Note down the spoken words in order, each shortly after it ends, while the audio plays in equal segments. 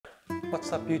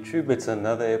What's up YouTube? It's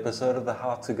another episode of the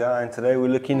How To Guy, and today we're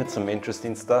looking at some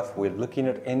interesting stuff. We're looking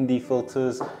at ND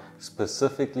filters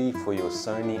specifically for your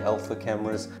Sony Alpha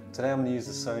cameras. Today I'm going to use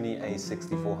the Sony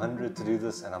a6400 to do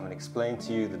this, and I'm going to explain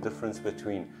to you the difference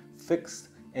between fixed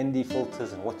ND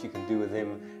filters and what you can do with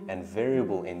them and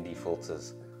variable ND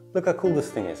filters. Look how cool this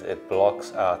thing is. It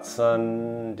blocks out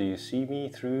sun. Do you see me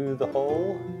through the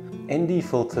hole? ND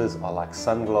filters are like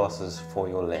sunglasses for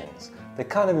your lens. They're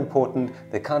kind of important,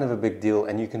 they're kind of a big deal,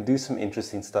 and you can do some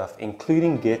interesting stuff,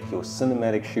 including get your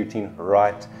cinematic shooting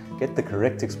right, get the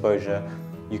correct exposure.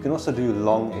 You can also do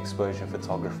long exposure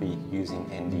photography using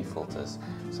ND filters.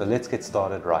 So let's get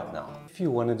started right now. If you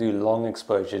want to do long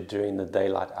exposure during the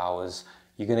daylight hours,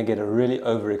 you're going to get a really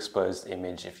overexposed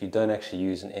image if you don't actually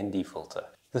use an ND filter.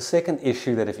 The second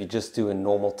issue that if you just do a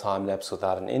normal time lapse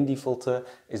without an ND filter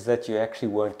is that you actually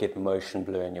won't get motion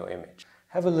blur in your image.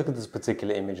 Have a look at this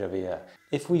particular image over here.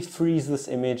 If we freeze this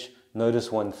image,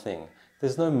 notice one thing.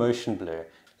 There's no motion blur.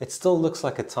 It still looks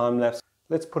like a time lapse.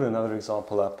 Let's put another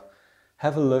example up.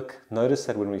 Have a look. Notice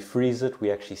that when we freeze it,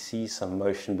 we actually see some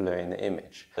motion blur in the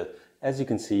image. But as you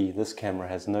can see, this camera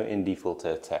has no ND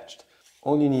filter attached.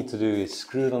 All you need to do is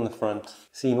screw it on the front.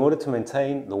 See, in order to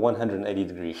maintain the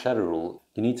 180-degree shutter rule,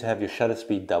 you need to have your shutter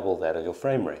speed double that of your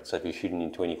frame rate. So if you're shooting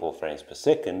in 24 frames per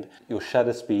second, your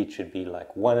shutter speed should be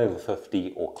like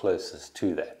 1/50 or closest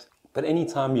to that. But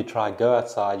anytime you try go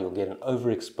outside, you'll get an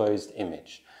overexposed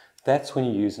image. That's when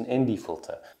you use an ND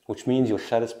filter, which means your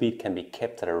shutter speed can be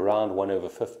kept at around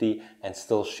 1/50 and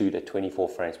still shoot at 24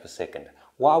 frames per second.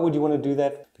 Why would you want to do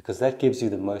that? Because that gives you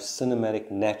the most cinematic,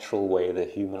 natural way the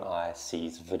human eye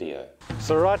sees video.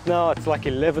 So right now it's like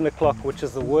 11 o'clock, which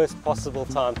is the worst possible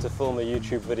time to film a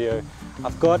YouTube video.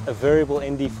 I've got a variable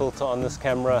ND filter on this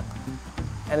camera,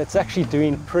 and it's actually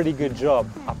doing a pretty good job.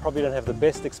 I probably don't have the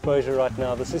best exposure right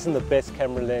now. This isn't the best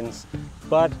camera lens,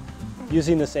 but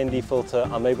using this ND filter,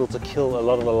 I'm able to kill a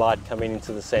lot of the light coming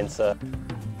into the sensor.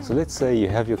 So let's say you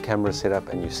have your camera set up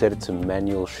and you set it to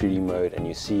manual shooting mode and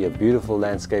you see a beautiful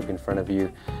landscape in front of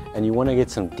you and you want to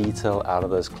get some detail out of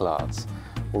those clouds.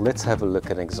 Well, let's have a look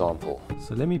at an example.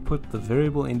 So let me put the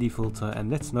variable ND filter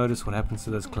and let's notice what happens to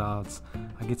those clouds.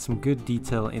 I get some good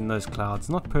detail in those clouds.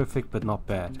 Not perfect, but not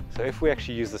bad. So if we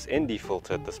actually use this ND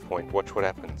filter at this point, watch what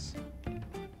happens.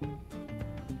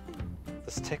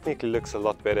 This technically looks a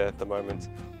lot better at the moment.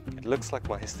 It looks like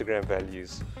my histogram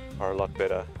values are a lot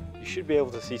better. You should be able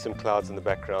to see some clouds in the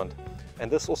background, and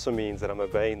this also means that I'm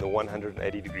obeying the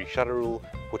 180-degree shutter rule,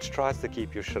 which tries to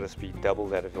keep your shutter speed double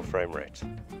that of your frame rate.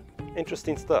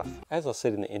 Interesting stuff. As I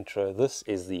said in the intro, this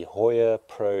is the HOYA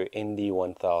Pro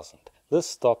ND1000. This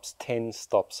stops 10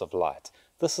 stops of light.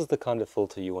 This is the kind of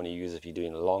filter you want to use if you're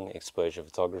doing long exposure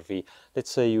photography.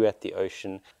 Let's say you're at the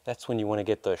ocean. That's when you want to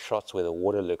get those shots where the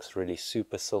water looks really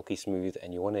super silky smooth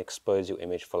and you want to expose your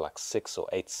image for like 6 or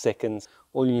 8 seconds.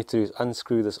 All you need to do is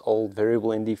unscrew this old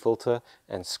variable ND filter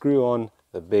and screw on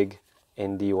the big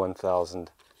ND1000,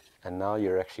 and now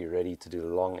you're actually ready to do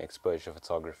long exposure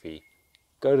photography.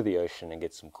 Go to the ocean and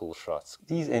get some cool shots.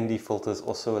 These ND filters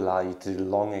also allow you to do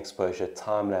long exposure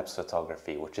time-lapse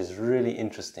photography, which is really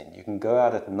interesting. You can go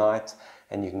out at night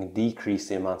and you can decrease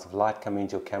the amount of light coming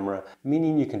into your camera,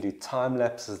 meaning you can do time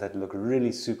lapses that look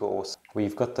really super awesome, where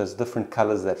you've got those different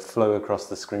colors that flow across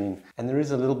the screen. And there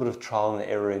is a little bit of trial and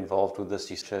error involved with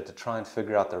this. You should to try and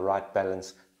figure out the right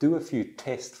balance. Do a few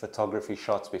test photography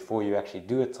shots before you actually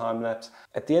do a time lapse.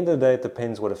 At the end of the day, it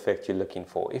depends what effect you're looking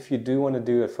for. If you do want to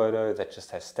do a photo that just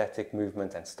has static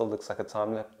movement and still looks like a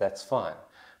time lapse, that's fine.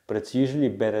 But it's usually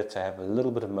better to have a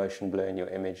little bit of motion blur in your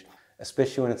image,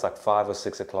 especially when it's like 5 or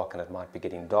 6 o'clock and it might be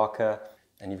getting darker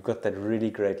and you've got that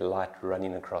really great light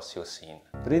running across your scene.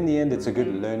 But in the end, it's a good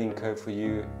learning curve for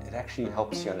you. It actually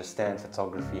helps you understand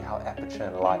photography, how aperture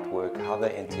and light work, how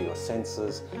they enter your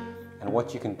sensors, and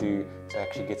what you can do to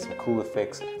actually get some cool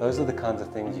effects. Those are the kinds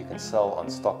of things you can sell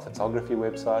on stock photography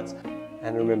websites.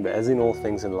 And remember, as in all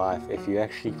things in life, if you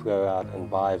actually go out and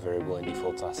buy a variable ND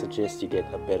filter, I suggest you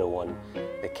get a better one.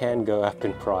 They can go up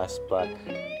in price, but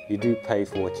you do pay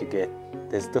for what you get.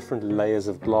 There's different layers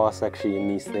of glass actually in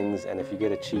these things, and if you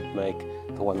get a cheap make,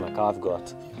 the one like I've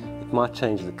got, it might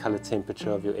change the color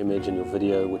temperature of your image and your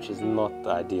video, which is not the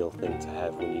ideal thing to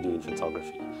have when you're doing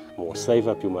photography. More, save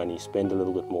up your money, spend a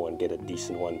little bit more and get a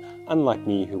decent one, unlike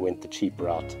me who went the cheap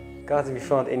route. Guys, if you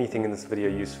found anything in this video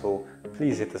useful,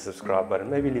 please hit the subscribe button,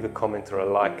 maybe leave a comment or a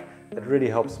like. That really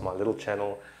helps my little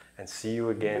channel, and see you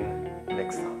again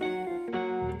next time.